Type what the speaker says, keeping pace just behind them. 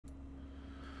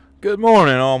Good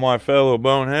morning, all my fellow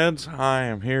boneheads. I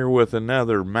am here with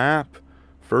another map,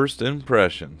 First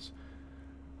Impressions.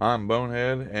 I'm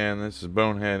Bonehead, and this is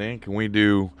Bonehead Inc., and we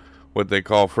do what they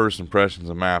call First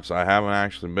Impressions of maps. I haven't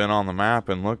actually been on the map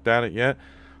and looked at it yet.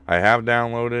 I have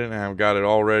downloaded it and have got it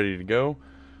all ready to go,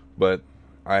 but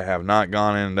I have not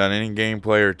gone in and done any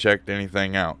gameplay or checked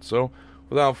anything out. So,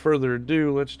 without further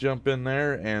ado, let's jump in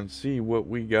there and see what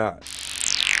we got.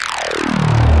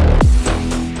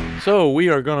 So we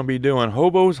are going to be doing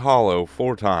Hob'S Hollow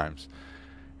 4 times.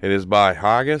 It is by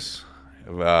Hob'S.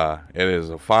 It is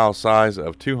a file size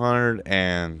of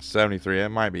 273. It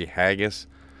might be Haggis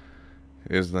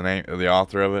is the name of the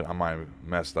author of it. I might have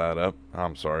messed that up.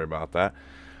 I'm sorry about that.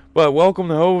 But welcome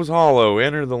to Hob'S Hollow.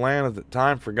 Enter the land of the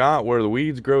time forgot, where the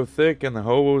weeds grow thick and the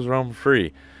hobos roam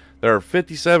free. There are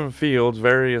 57 fields,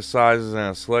 various sizes, and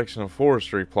a selection of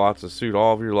forestry plots to suit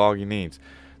all of your logging needs.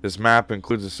 This map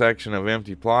includes a section of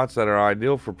empty plots that are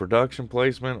ideal for production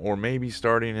placement or maybe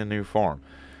starting a new farm.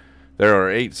 There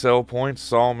are 8 sell points,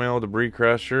 sawmill, debris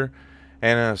crusher,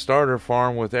 and a starter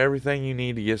farm with everything you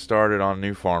need to get started on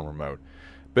new farmer mode.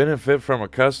 Benefit from a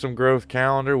custom growth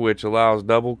calendar which allows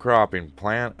double cropping.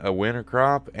 Plant a winter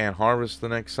crop and harvest the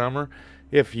next summer.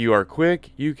 If you are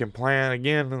quick, you can plant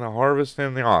again in the harvest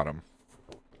in the autumn.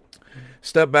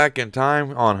 Step back in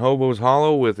time on Hob'S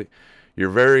Hollow with your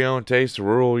very own taste of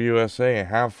rural USA and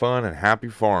have fun and happy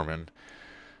farming.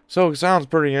 So it sounds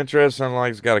pretty interesting.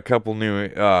 Like it's got a couple new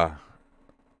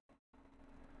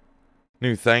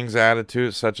things added to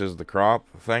it, such as the crop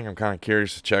thing. I'm kind of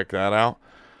curious to check that out.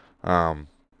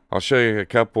 I'll show you a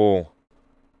couple.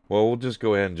 Well, we'll just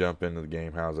go ahead and jump into the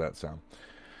game. How's that sound?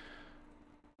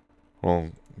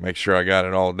 Well, make sure I got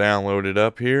it all downloaded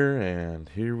up here, and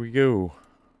here we go.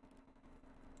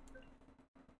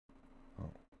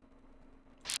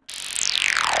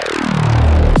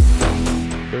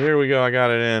 So here we go. I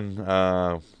got it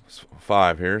in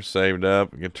 5 here, saved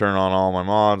up. I can turn on all my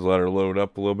mods, let her load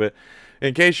up a little bit.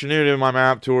 In case you're new to my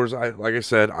map tours, like I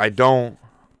said, I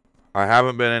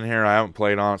haven't been in here. I haven't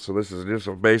played on it, so this is just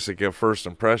a basic first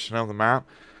impression of the map.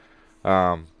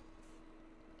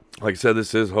 Like I said,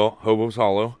 this is Hob'S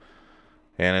Hollow,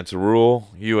 and it's rural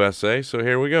USA. So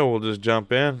here we go. We'll just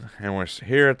jump in, and we're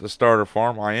here at the starter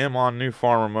farm. I am on new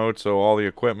farmer mode, so all the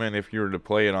equipment, if you were to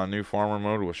play it on new farmer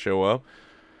mode, will show up.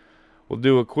 We'll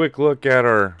do a quick look at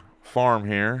our farm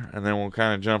here, and then we'll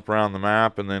kind of jump around the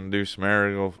map and then do some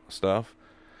aerial stuff.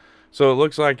 So it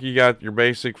looks like you got your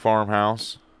basic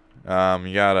farmhouse. You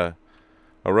got a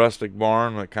rustic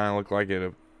barn that kind of looked like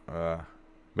it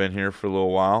been here for a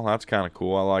little while. That's kind of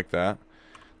cool. I like that.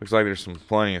 Looks like there's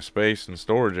plenty of space and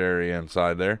storage area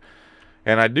inside there.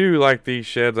 And I do like these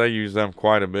sheds. I use them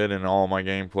quite a bit in all my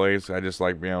gameplays. I just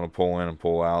like being able to pull in and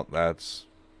pull out. That's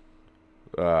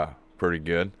pretty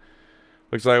good.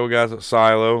 Looks like we got a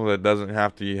silo that doesn't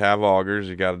have to have augers.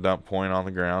 You got a dump point on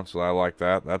the ground, so I like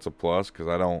that. That's a plus because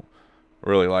I don't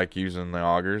really like using the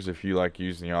augers. If you like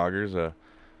using the augers,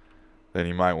 then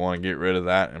you might want to get rid of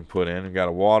that and put in. We got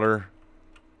a water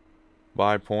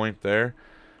buy point there.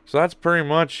 So that's pretty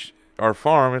much our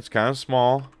farm. It's kind of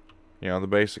small, you know, the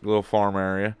basic little farm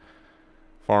area,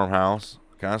 farmhouse,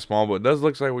 kind of small, but it does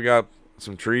look like we got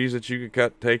some trees that you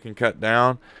could take and cut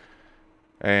down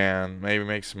and maybe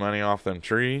make some money off them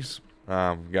trees.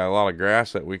 Got a lot of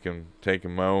grass that we can take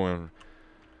and mow and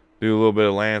do a little bit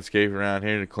of landscape around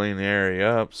here to clean the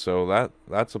area up, so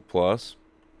that's a plus.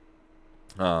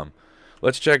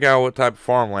 Let's check out what type of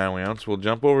farmland we own. So we'll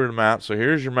jump over to the map. So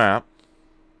here's your map.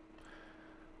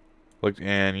 Look,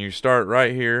 and you start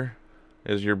right here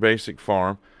is your basic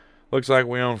farm. Looks like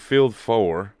we own field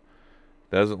 4.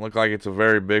 Doesn't look like it's a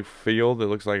very big field. It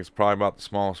looks like it's probably about the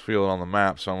smallest field on the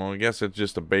map. So I'm going to guess it's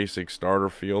just a basic starter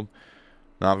field.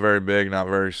 Not very big, not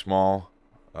very small.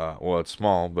 Well, it's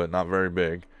small, but not very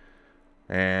big.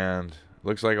 And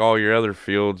looks like all your other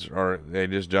fields they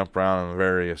just jump around in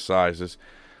various sizes.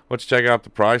 Let's check out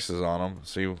the prices on them,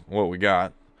 see what we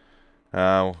got.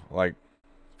 Like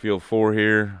field 4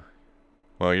 here.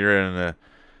 Well, you're in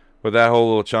with that whole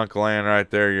little chunk of land right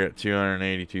there, you're at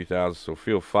 282,000. So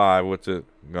field 5, what's it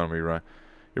gonna be right?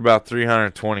 You're about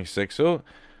 326. So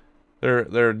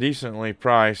they're decently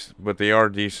priced, but they are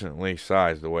decently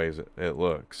sized the ways it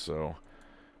looks. So,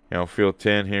 you know, field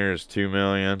 10 here is 2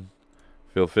 million.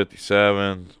 Field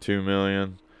 57, 2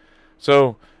 million.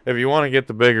 So if you want to get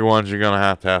the bigger ones, you're gonna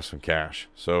have to have some cash.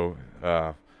 So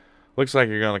looks like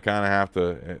you're gonna kind of have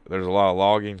to. There's a lot of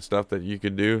logging stuff that you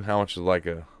could do. How much is like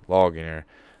a logging area?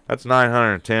 That's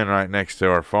 910 right next to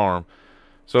our farm.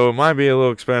 So it might be a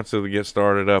little expensive to get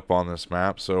started up on this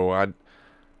map. So I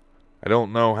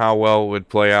don't know how well it would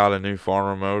play out in new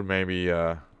farmer mode. Maybe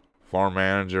farm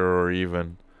manager or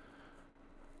even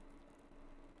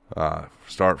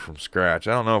start from scratch.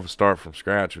 I don't know if a start from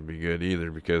scratch would be good either,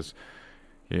 because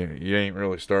you ain't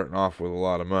really starting off with a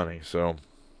lot of money. So,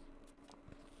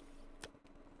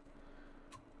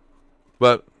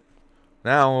 but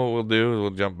now what we'll do is we'll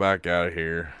jump back out of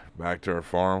here, back to our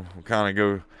farm. We'll kind of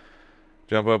go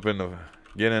jump up into,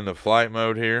 get into flight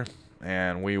mode here,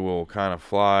 and we will kind of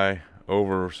fly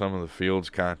over some of the fields,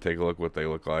 kind of take a look what they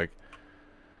look like.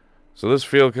 So this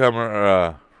field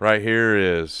coming right here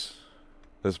is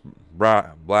this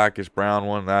blackish brown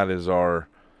one. That is our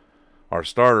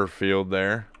starter field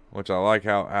there, which I like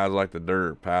how it has like the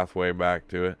dirt pathway back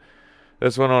to it.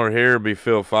 This one over here would be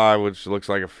field 5, which looks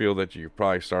like a field that you could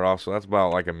probably start off. So that's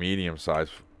about like a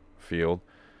medium-sized field.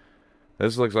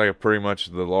 This looks like pretty much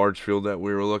the large field that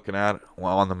we were looking at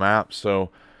on the map.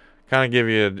 So kind of give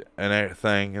you an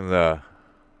thing. And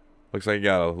looks like you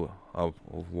got a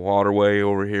waterway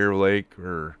over here, lake,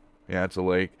 or yeah, it's a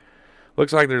lake.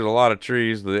 Looks like there's a lot of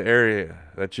trees. The area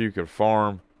that you could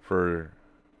farm for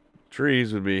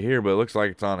trees would be here, but it looks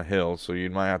like it's on a hill, so you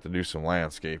might have to do some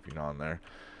landscaping on there.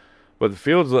 But the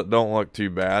fields don't look too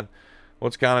bad.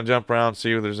 Let's kind of jump around and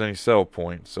see if there's any sell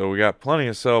points. So we got plenty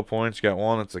of sell points. You got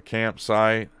one that's a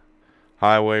campsite,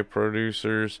 highway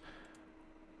producers.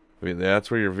 That's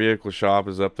where your vehicle shop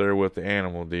is, up there with the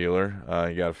animal dealer.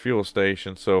 You got a fuel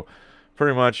station. So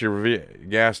pretty much your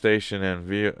gas station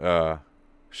and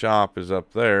shop is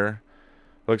up there.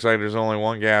 Looks like there's only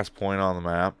one gas point on the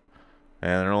map.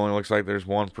 And it only looks like there's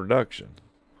one production,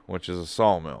 which is a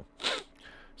sawmill.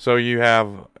 So you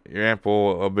have your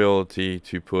ample ability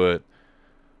to put,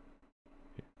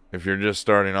 if you're just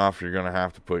starting off, you're going to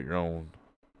have to put your own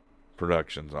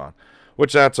productions on.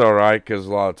 Which that's alright, because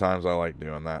a lot of times I like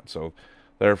doing that. So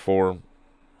therefore,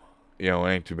 it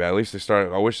ain't too bad. At least they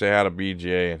started. I wish they had a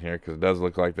BGA in here, because it does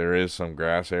look like there is some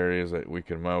grass areas that we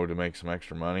can mow to make some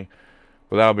extra money.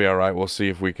 But that'll be alright. We'll see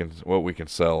if what we can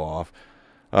sell off.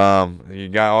 You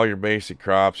got all your basic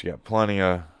crops. You got plenty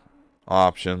of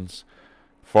options.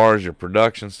 As far as your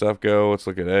production stuff go, let's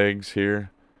look at eggs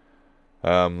here.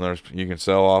 You can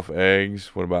sell off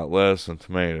eggs. What about lettuce and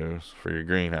tomatoes for your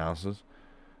greenhouses?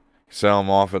 Sell them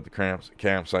off at the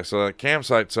campsite. So the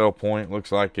campsite sell point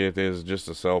looks like it is just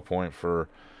a sell point for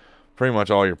pretty much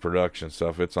all your production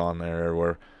stuff. It's on there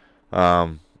everywhere.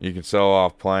 You can sell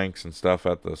off planks and stuff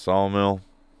at the sawmill.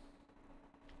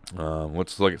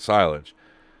 Let's look at silage.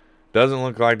 Doesn't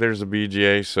look like there's a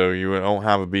BGA, so you don't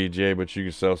have a BGA, but you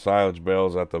can sell silage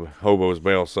bales at the Hob'S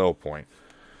Bale sell point.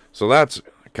 So that's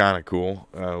kind of cool.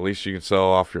 At least you can sell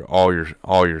off all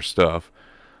your stuff.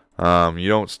 You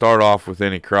don't start off with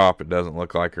any crop, it doesn't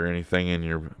look like, or anything in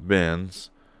your bins.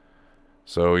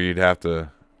 So you'd have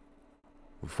to,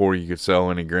 before you could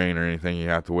sell any grain or anything, you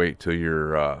have to wait till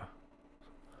your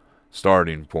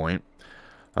starting point.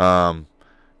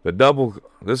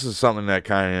 This is something that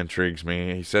kind of intrigues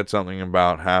me. He said something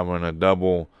about having a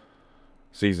double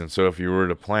season. So if you were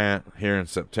to plant here in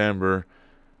September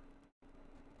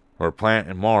or plant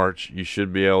in March, you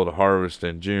should be able to harvest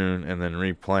in June and then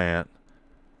replant.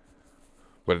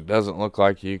 But it doesn't look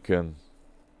like you can.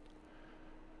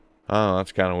 Oh,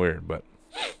 that's kind of weird, but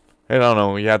I don't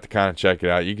know. You have to kind of check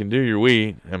it out. You can do your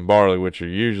wheat and barley, which are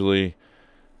usually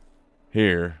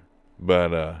here,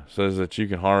 but says that you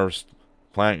can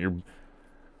plant your.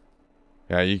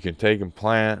 Yeah, you can take and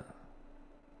plant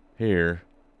here.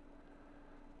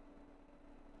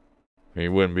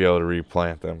 You wouldn't be able to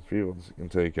replant them fields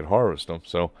until you could harvest them.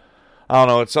 So I don't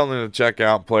know. It's something to check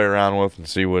out, play around with, and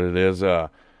see what it is.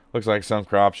 Looks like some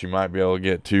crops you might be able to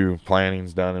get 2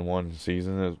 plantings done in one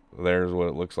season. There's what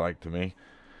it looks like to me.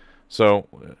 So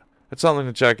it's something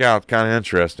to check out. Kind of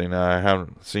interesting. I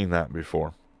haven't seen that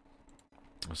before.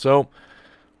 So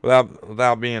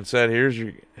without being said, here's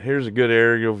a good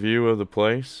aerial view of the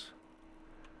place.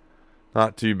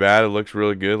 Not too bad. It looks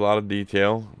really good. A lot of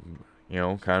detail.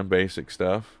 Kind of basic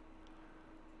stuff.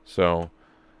 So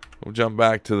we'll jump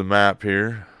back to the map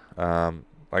here.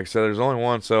 Like I said, there's only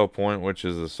one sell point, which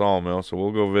is the sawmill, so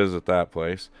we'll go visit that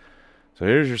place. So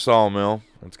here's your sawmill.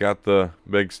 It's got the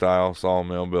big style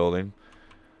sawmill building.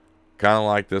 Kind of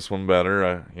like this one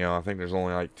better. I think there's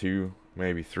only like 2,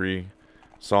 maybe 3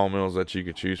 sawmills that you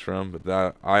could choose from,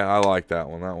 but I like that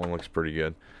one. That one looks pretty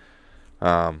good.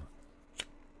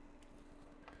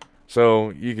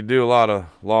 So you could do a lot of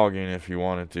logging if you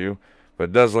wanted to, but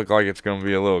it does look like it's going to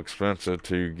be a little expensive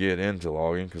to get into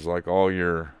logging, because like all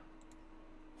your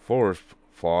forest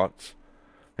plots,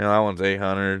 that one's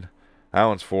 800, that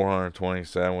one's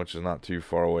 427, which is not too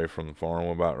far away from the farm.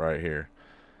 About right here,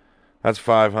 that's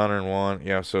 501.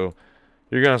 Yeah, so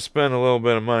you're going to spend a little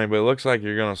bit of money, but it looks like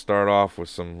you're going to start off with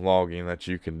some logging that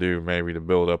you can do maybe to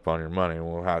build up on your money.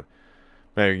 We'll have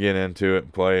maybe get into it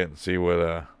and play it and see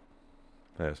what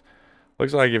this.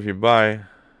 Looks like if you buy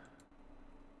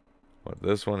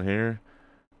this one here,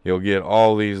 you'll get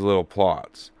all these little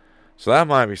plots. So that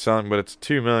might be something, but it's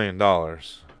 $2 million.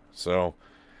 So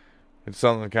it's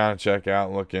something to kind of check out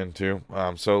and look into.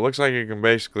 So it looks like you can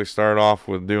basically start off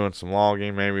with doing some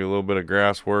logging, maybe a little bit of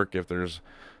grass work if there's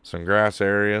some grass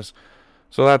areas.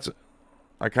 So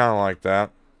I kind of like that.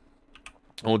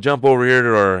 We'll jump over here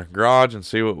to our garage and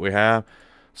see what we have.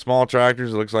 Small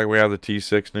tractors, it looks like we have the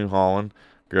T6 New Holland.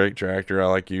 Great tractor. I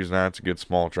like using that. It's a good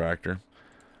small tractor.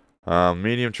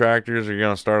 Medium tractors are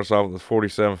going to start us off with the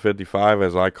 4755,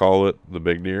 as I call it, the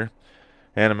big deer,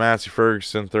 and a Massey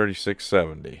Ferguson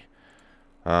 3670.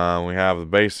 We have the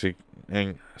basic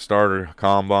starter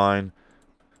combine,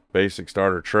 basic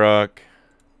starter truck,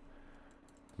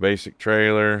 basic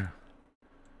trailer,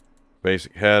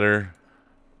 basic header.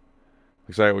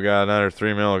 Looks like we got another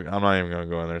 3 miller. I'm not even going to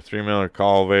go in there. 3 miller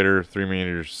cultivator, 3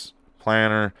 meters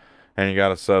planter, and you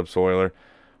got a subsoiler.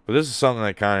 But this is something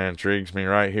that kind of intrigues me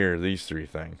right here, these three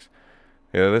things.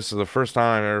 Yeah, this is the first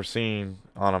time I've ever seen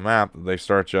on a map that they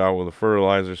start you out with a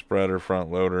fertilizer spreader,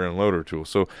 front loader, and loader tool.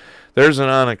 So there's an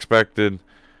unexpected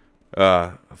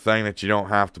thing that you don't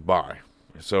have to buy.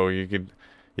 So you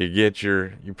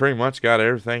pretty much got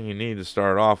everything you need to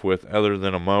start off with other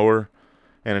than a mower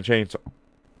and a chainsaw.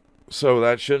 So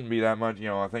that shouldn't be that much.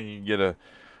 I think you can get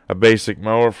a basic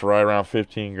mower for right around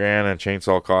 15 grand, and a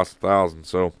chainsaw costs $1,000.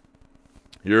 So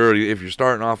if you're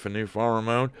starting off in new farmer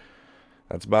mode,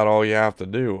 that's about all you have to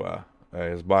do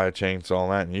is buy a chainsaw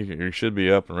and that, and you should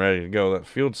be up and ready to go. That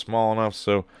field's small enough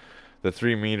so the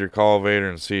 3 meter cultivator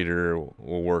and seeder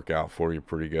will work out for you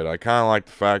pretty good. I kind of like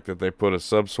the fact that they put a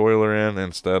subsoiler in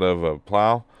instead of a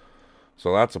plow,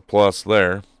 so that's a plus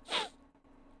there.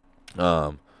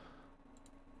 It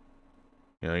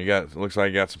looks like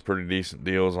you got some pretty decent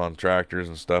deals on tractors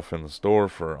and stuff in the store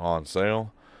for on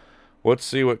sale. Let's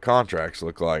see what contracts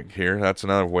look like here. That's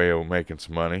another way of making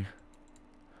some money.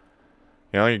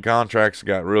 Your contracts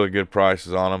got really good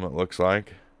prices on them, it looks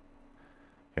like.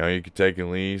 You could take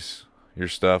and lease your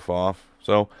stuff off.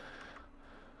 So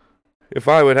if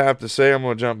I would have to say, I'm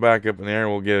going to jump back up in the air.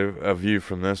 We'll get a view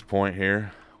from this point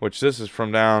here, which this is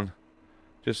from down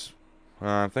just,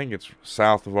 I think it's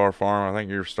south of our farm. I think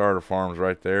your starter farm's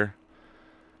right there.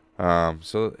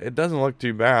 So it doesn't look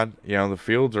too bad. The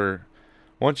fields are,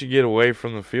 once you get away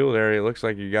from the field area, it looks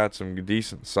like you got some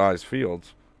decent sized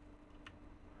fields,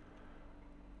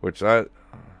 which that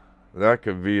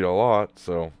could beat a lot.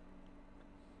 So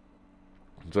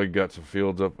you got some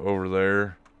fields up over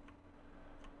there.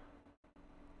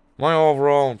 My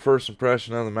overall first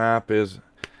impression of the map is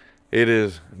it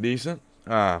is decent.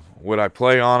 Would I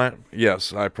play on it?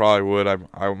 Yes, I probably would.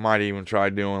 I might even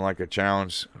try doing like a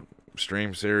challenge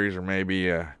stream series or maybe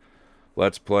a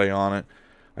let's play on it.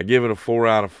 I give it a 4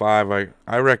 out of 5.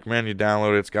 I recommend you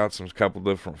download it. It's got some couple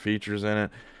different features in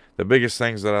it. The biggest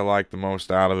things that I like the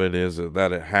most out of it is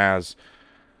that it has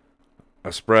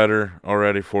a spreader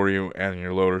already for you and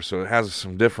your loader. So it has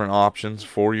some different options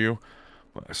for you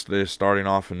starting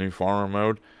off in new farmer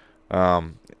mode.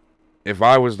 If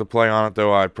I was to play on it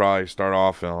though, I'd probably start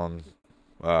off on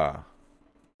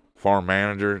farm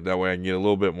manager. That way I can get a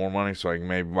little bit more money so I can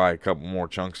maybe buy a couple more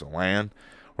chunks of land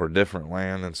or different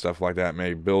land and stuff like that.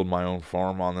 Maybe build my own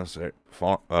farm on this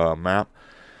map.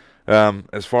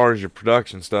 As far as your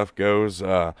production stuff goes,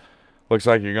 looks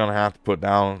like you're going to have to put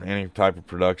down any type of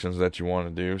productions that you want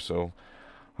to do. So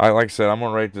like I said, I'm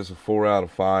going to rate this a 4 out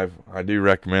of 5. I do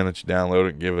recommend that you download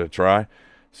it and give it a try.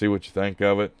 See what you think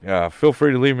of it. Feel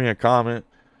free to leave me a comment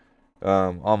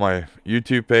on my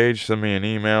YouTube page. Send me an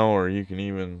email, or you can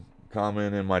even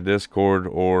comment in my Discord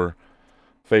or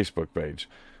Facebook page.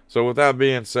 So with that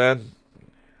being said,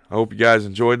 I hope you guys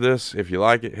enjoyed this. If you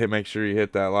like it, make sure you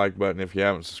hit that like button. If you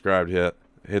haven't subscribed yet,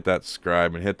 hit that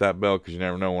subscribe and hit that bell, because you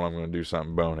never know when I'm going to do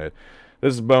something bonehead.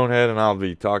 This is Bonehead, and I'll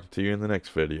be talking to you in the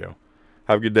next video.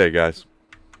 Have a good day, guys.